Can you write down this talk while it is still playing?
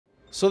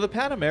So the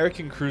Pan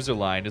American cruiser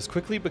line is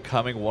quickly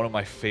becoming one of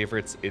my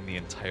favorites in the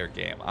entire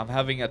game. I'm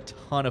having a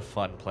ton of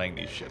fun playing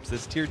these ships.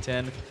 This tier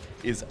 10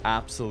 is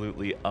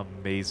absolutely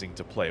amazing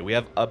to play. We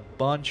have a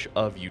bunch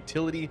of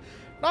utility,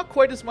 not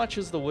quite as much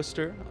as the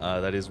Worcester.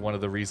 That is one of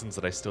the reasons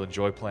that I still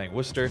enjoy playing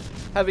Worcester.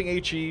 Having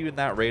HE in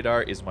that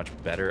radar is much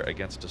better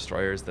against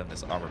destroyers than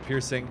this armor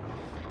piercing.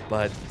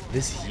 But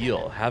this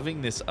heal,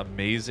 having this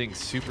amazing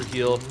super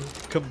heal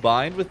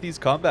combined with these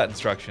combat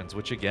instructions,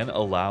 which again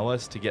allow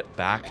us to get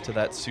back to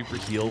that super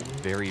heal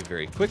very,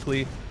 very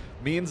quickly,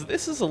 means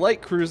this is a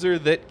light cruiser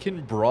that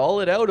can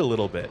brawl it out a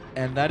little bit,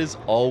 and that is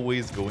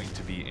always going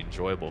to be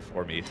enjoyable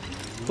for me.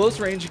 Close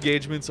range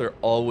engagements are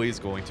always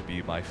going to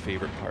be my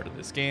favorite part of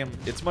this game.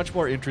 It's much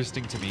more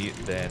interesting to me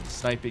than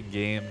sniping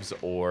games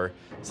or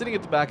sitting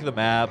at the back of the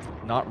map,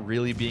 not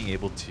really being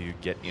able to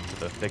get into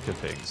the thick of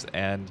things.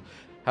 And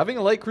having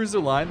a light cruiser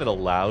line that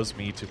allows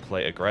me to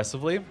play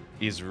aggressively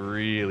is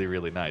really,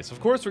 really nice.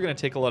 Of course, we're going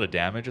to take a lot of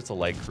damage. It's a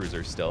light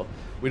cruiser still.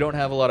 We don't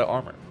have a lot of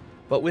armor.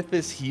 But with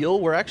this heal,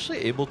 we're actually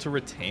able to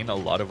retain a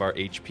lot of our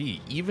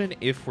HP, even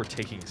if we're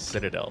taking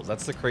citadels.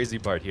 That's the crazy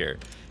part here.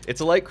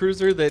 It's a light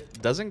cruiser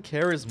that doesn't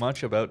care as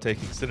much about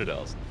taking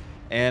citadels.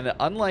 And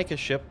unlike a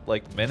ship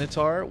like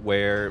Minotaur,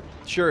 where,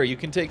 sure, you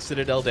can take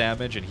citadel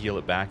damage and heal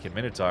it back in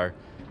Minotaur,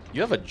 you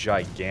have a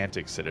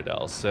gigantic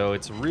citadel, so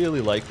it's really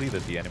likely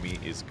that the enemy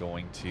is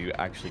going to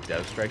actually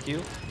dev strike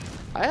you.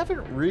 I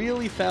haven't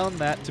really found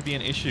that to be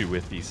an issue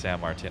with the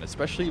San Martin,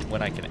 especially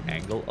when I can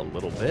angle a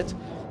little bit.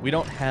 We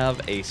don't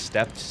have a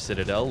stepped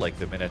citadel like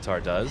the Minotaur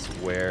does,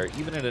 where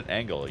even at an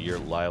angle, you're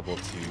liable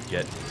to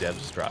get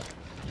dev struck.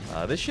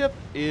 This ship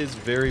is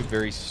very,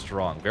 very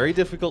strong, very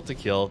difficult to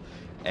kill,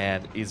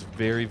 and is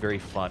very, very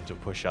fun to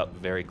push up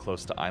very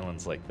close to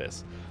islands like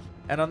this.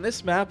 And on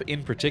this map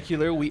in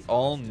particular, we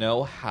all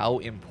know how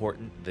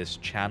important this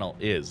channel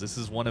is. This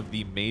is one of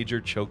the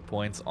major choke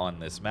points on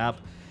this map.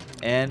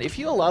 And if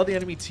you allow the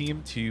enemy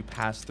team to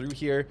pass through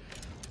here,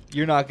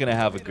 you're not going to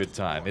have a good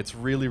time. It's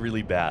really,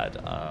 really bad.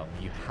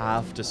 You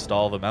have to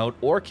stall them out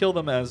or kill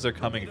them as they're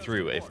coming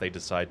through if they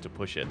decide to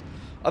push it.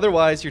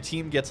 Otherwise, your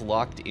team gets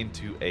locked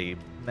into a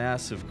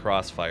massive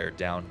crossfire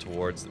down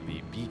towards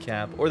the B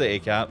cap or the A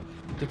cap,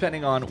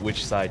 depending on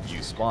which side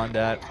you spawned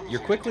at.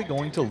 You're quickly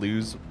going to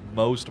lose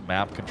most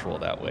map control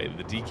that way.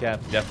 The D cap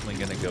definitely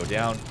going to go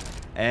down,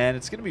 and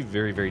it's going to be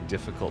very, very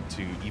difficult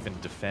to even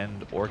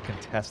defend or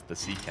contest the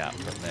C cap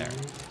from there.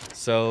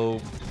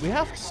 So we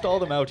have to stall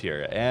them out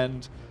here,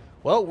 and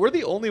well, we're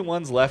the only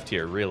ones left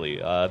here, really.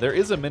 There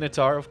is a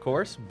Minotaur, of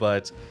course,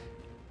 but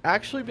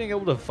actually being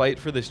able to fight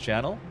for this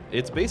channel,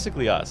 it's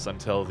basically us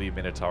until the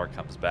Minotaur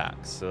comes back.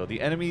 So the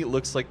enemy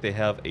looks like they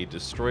have a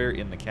destroyer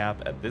in the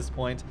cap at this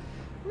point.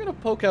 We're going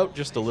to poke out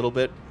just a little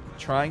bit,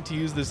 trying to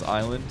use this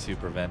island to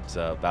prevent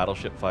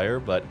battleship fire,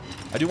 but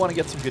I do want to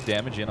get some good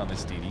damage in on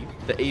this DD.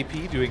 The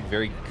AP doing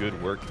very good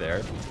work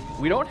there.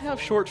 We don't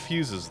have short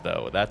fuses,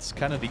 though. That's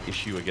kind of the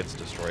issue against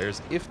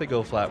destroyers. If they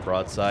go flat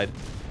broadside,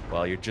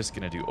 well, you're just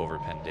going to do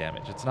overpen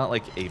damage. It's not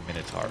like a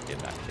Minotaur in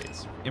that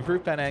case.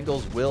 Improved pen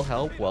angles will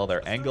help while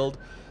they're angled,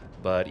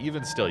 but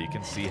even still, you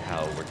can see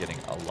how we're getting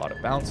a lot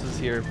of bounces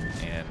here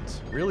and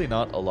really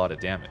not a lot of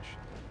damage.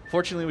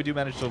 Fortunately, we do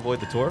manage to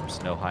avoid the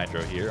torps. No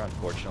hydro here,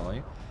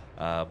 unfortunately.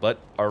 But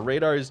our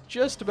radar is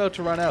just about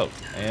to run out,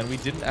 and we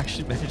didn't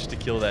actually manage to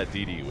kill that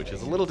DD, which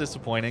is a little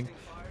disappointing.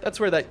 That's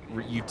where that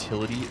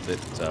utility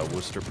that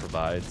Worcester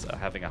provides,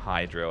 having a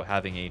hydro,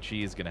 having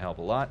HE is going to help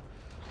a lot.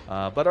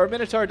 But our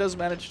Minotaur does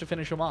manage to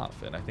finish him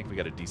off, and I think we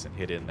got a decent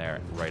hit in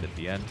there right at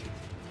the end.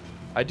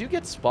 I do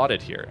get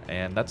spotted here,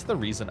 and that's the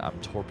reason I'm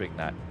torping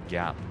that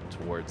gap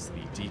towards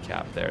the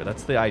decap there.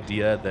 That's the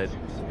idea that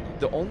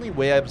the only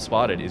way I'm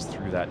spotted is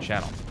through that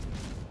channel.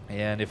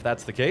 And if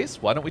that's the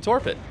case, why don't we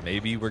torp it?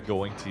 Maybe we're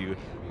going to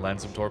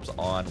land some torps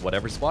on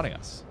whatever's spawning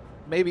us.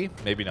 Maybe,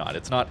 maybe not.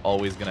 It's not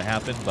always going to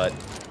happen, but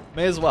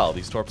may as well.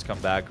 These torps come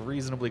back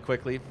reasonably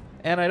quickly,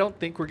 and I don't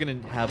think we're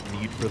going to have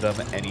need for them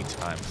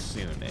anytime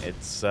soon.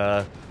 It's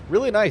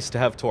really nice to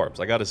have torps,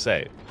 I gotta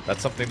say.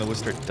 That's something the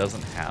Worcester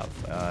doesn't have,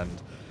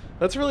 and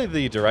that's really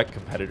the direct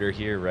competitor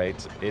here,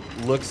 right? It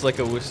looks like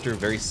a Worcester,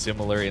 very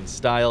similar in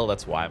style.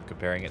 That's why I'm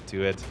comparing it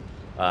to it.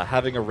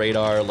 Having a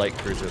radar, light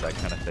cruiser, that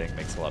kind of thing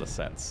makes a lot of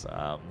sense.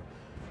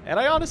 And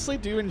I honestly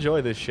do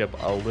enjoy this ship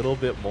a little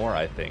bit more,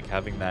 I think.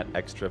 Having that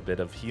extra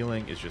bit of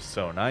healing is just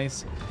so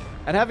nice.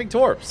 And having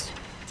torps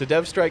to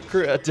dev strike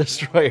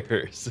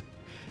destroyers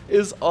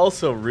is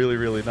also really,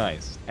 really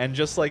nice. And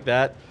just like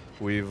that,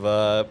 we've,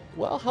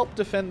 well, helped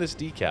defend this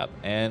decap.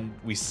 And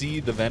we see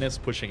the Venice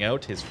pushing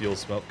out. His fuel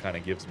smoke kind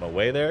of gives him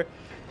away there.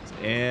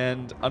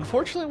 And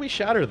unfortunately, we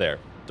shatter there.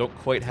 Don't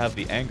quite have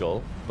the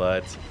angle,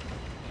 but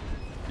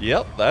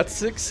yep, that's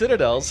 6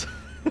 citadels.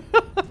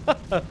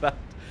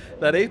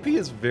 That AP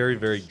is very,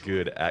 very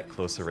good at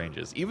closer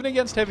ranges, even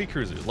against heavy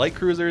cruisers. Light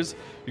cruisers,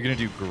 you're going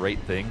to do great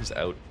things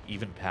out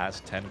even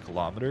past 10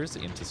 kilometers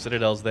into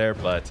citadels there,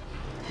 but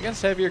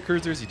against heavier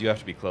cruisers, you do have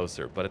to be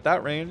closer. But at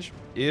that range,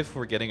 if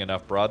we're getting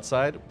enough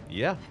broadside,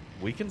 yeah,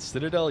 we can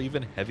citadel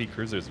even heavy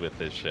cruisers with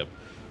this ship,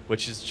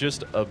 which is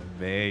just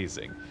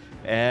amazing.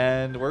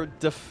 And we're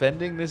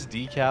defending this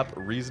decap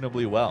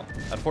reasonably well.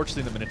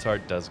 Unfortunately, the Minotaur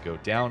does go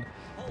down.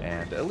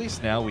 And at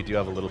least now we do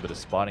have a little bit of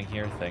spotting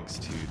here thanks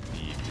to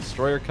the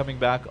Destroyer coming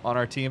back on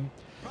our team.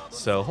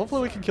 So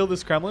hopefully we can kill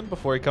this Kremlin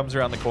before he comes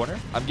around the corner.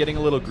 I'm getting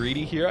a little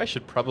greedy here. I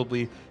should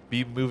probably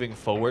be moving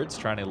forwards,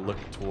 trying to look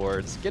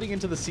towards getting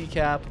into the sea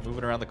cap,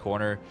 moving around the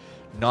corner,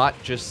 not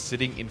just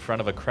sitting in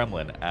front of a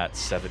Kremlin at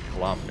 7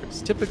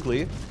 kilometers.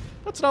 Typically,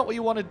 that's not what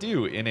you want to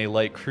do in a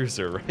light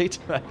cruiser, right?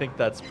 I think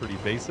that's pretty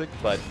basic,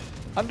 but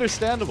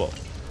understandable.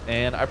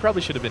 And I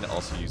probably should have been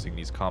also using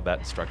these combat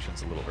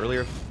instructions a little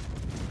earlier.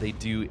 They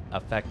do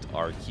affect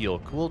our heal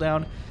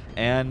cooldown,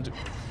 and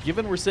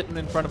given we're sitting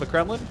in front of a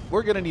Kremlin,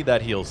 we're going to need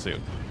that heal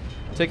soon.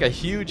 Take a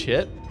huge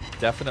hit,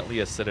 definitely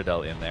a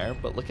Citadel in there,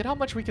 but look at how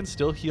much we can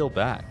still heal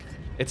back.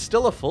 It's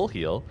still a full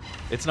heal.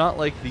 It's not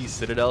like the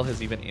Citadel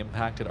has even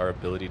impacted our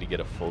ability to get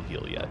a full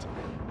heal yet.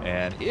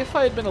 And if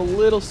I had been a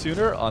little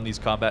sooner on these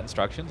combat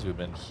instructions, we've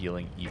been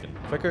healing even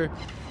quicker.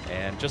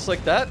 And just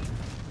like that,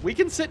 we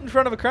can sit in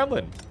front of a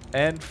Kremlin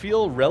and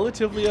feel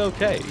relatively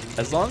okay.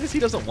 As long as he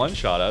doesn't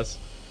one-shot us,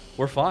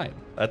 we're fine.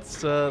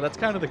 That's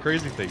kind of the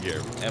crazy thing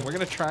here. And we're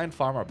going to try and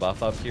farm our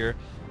buff up here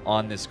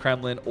on this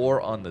Kremlin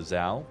or on the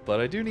Zhao.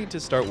 But I do need to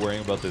start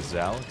worrying about this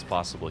Zhao. It's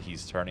possible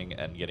he's turning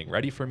and getting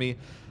ready for me.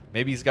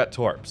 Maybe he's got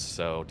torps,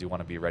 so do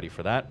want to be ready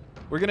for that.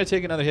 We're going to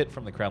take another hit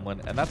from the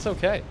Kremlin, and that's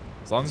okay.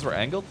 As long as we're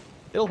angled,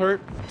 it'll hurt,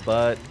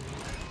 but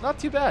not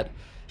too bad.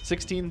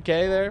 16k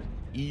there,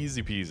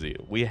 easy peasy.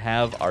 We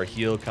have our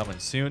heal coming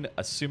soon,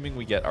 assuming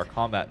we get our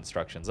combat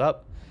instructions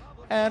up.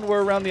 And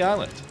we're around the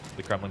island.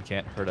 The Kremlin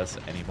can't hurt us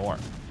anymore.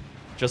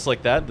 Just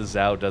like that, the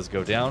Zhao does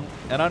go down.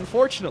 And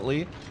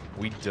unfortunately,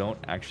 we don't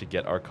actually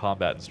get our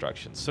combat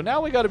instructions. So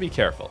now we got to be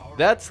careful.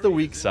 That's the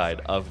weak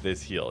side of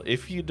this heal.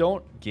 If you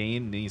don't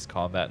gain these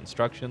combat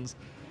instructions,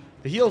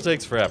 the heal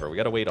takes forever. We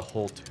got to wait a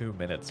whole 2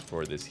 minutes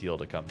for this heal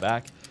to come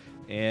back.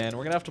 And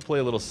we're going to have to play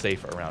a little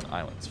safe around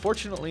islands.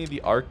 Fortunately,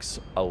 the arcs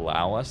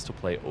allow us to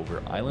play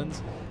over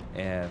islands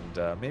and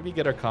maybe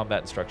get our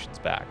combat instructions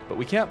back. But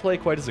we can't play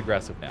quite as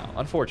aggressive now,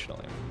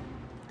 unfortunately.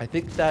 I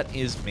think that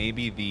is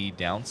maybe the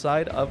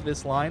downside of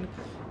this line.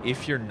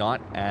 If you're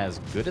not as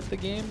good at the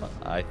game,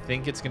 I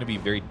think it's going to be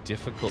very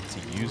difficult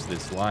to use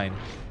this line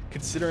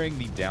considering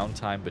the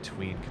downtime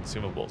between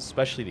consumables,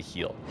 especially the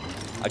heal.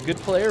 A good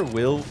player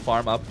will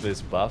farm up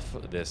this buff,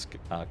 this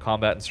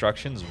combat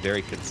instructions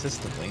very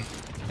consistently,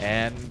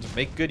 and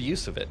make good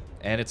use of it.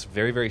 And it's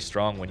very, very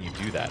strong when you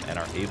do that and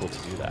are able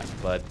to do that.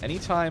 But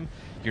anytime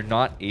you're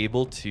not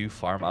able to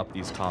farm up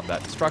these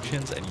combat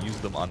instructions and use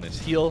them on this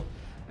heal,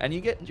 and you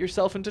get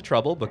yourself into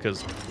trouble,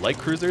 because light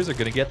cruisers are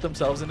going to get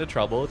themselves into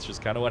trouble. It's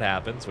just kind of what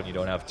happens when you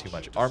don't have too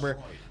much armor.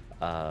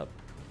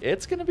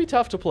 It's going to be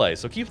tough to play,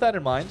 so keep that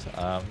in mind.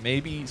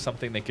 Maybe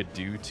something they could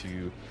do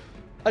to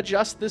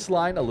adjust this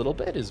line a little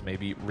bit is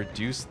maybe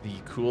reduce the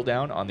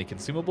cooldown on the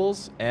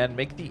consumables and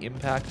make the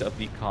impact of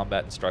the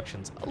combat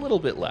instructions a little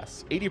bit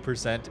less.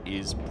 80%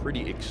 is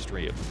pretty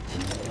extreme.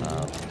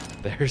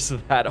 There's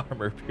that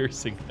armor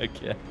piercing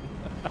again.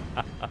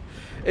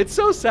 It's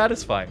so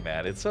satisfying,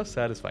 man. It's so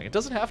satisfying. It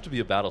doesn't have to be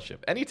a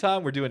battleship.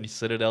 Anytime we're doing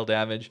Citadel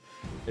damage,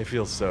 it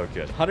feels so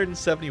good.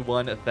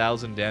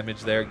 171,000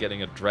 damage there,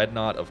 getting a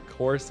Dreadnought, of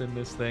course, in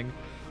this thing.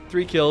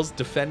 3 kills,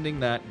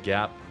 defending that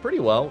gap pretty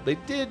well. They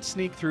did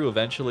sneak through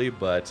eventually,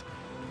 but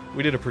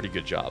we did a pretty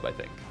good job, I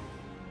think.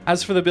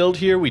 As for the build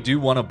here, we do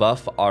want to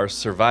buff our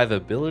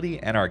survivability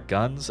and our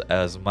guns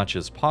as much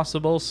as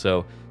possible.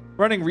 So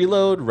running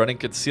reload, running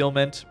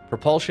concealment,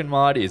 propulsion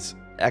mod is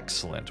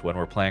excellent when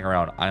we're playing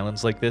around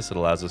islands like this. It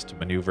allows us to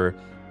maneuver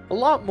a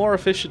lot more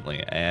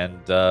efficiently and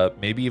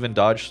maybe even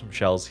dodge some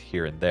shells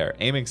here and there.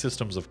 Aiming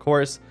systems, of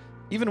course.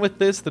 Even with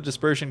this, the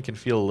dispersion can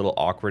feel a little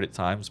awkward at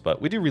times,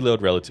 but we do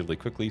reload relatively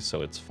quickly,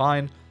 so it's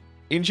fine.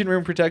 Engine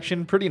room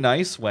protection, pretty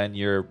nice when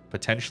you're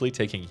potentially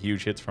taking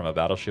huge hits from a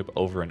battleship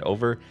over and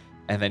over,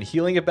 and then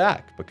healing it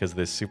back, because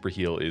this super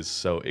heal is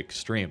so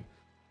extreme.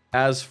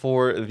 As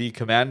for the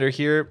commander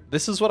here,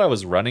 this is what I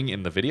was running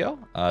in the video.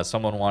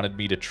 Someone wanted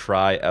me to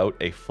try out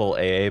a full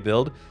AA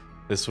build.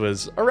 This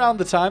was around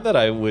the time that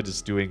I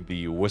was doing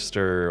the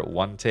Worcester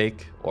one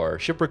take or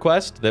ship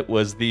request that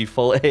was the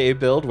full AA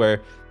build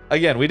where,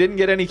 again, we didn't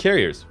get any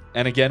carriers.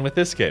 And again with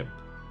this game,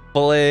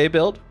 full AA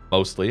build,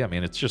 mostly. I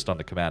mean, it's just on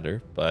the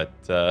commander, but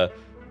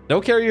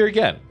no carrier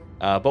again.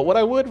 But what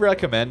I would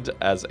recommend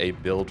as a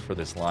build for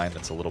this line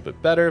that's a little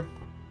bit better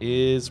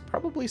is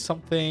probably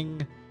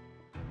something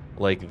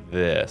like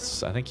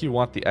this. I think you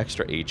want the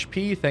extra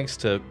HP thanks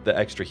to the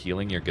extra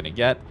healing you're going to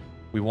get.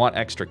 We want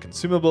extra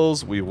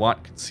consumables, we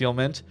want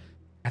concealment,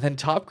 and then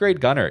top grade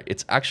gunner.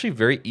 It's actually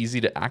very easy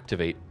to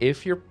activate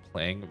if you're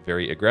playing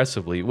very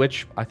aggressively,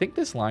 which I think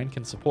this line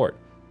can support.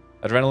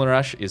 Adrenaline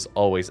rush is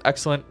always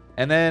excellent,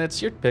 and then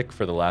it's your pick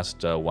for the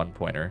last one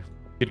pointer.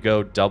 You could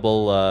go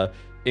double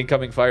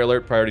incoming fire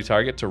alert priority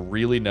target to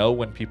really know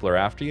when people are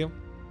after you,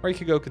 or you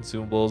could go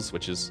consumables,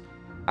 which is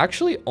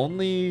actually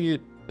only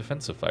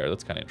defensive fire.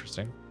 That's kind of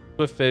interesting.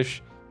 Swift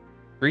fish,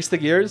 grease the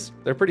gears.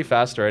 They're pretty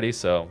fast already,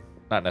 so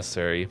not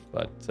necessary,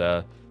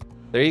 but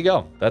there you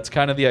go. That's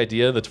kind of the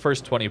idea. The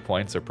first 20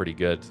 points are pretty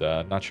good.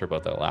 Not sure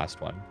about that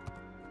last one.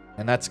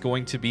 And that's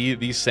going to be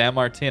the San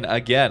Martin.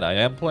 Again, I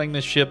am playing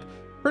this ship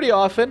pretty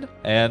often,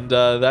 and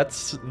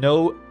that's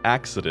no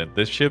accident.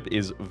 This ship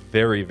is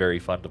very, very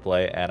fun to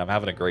play, and I'm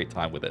having a great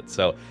time with it.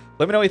 So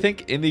let me know what you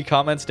think in the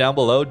comments down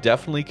below.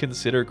 Definitely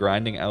consider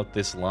grinding out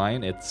this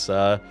line. It's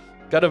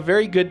got a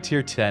very good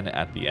tier 10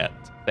 at the end.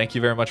 Thank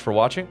you very much for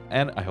watching,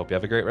 and I hope you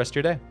have a great rest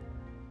of your day.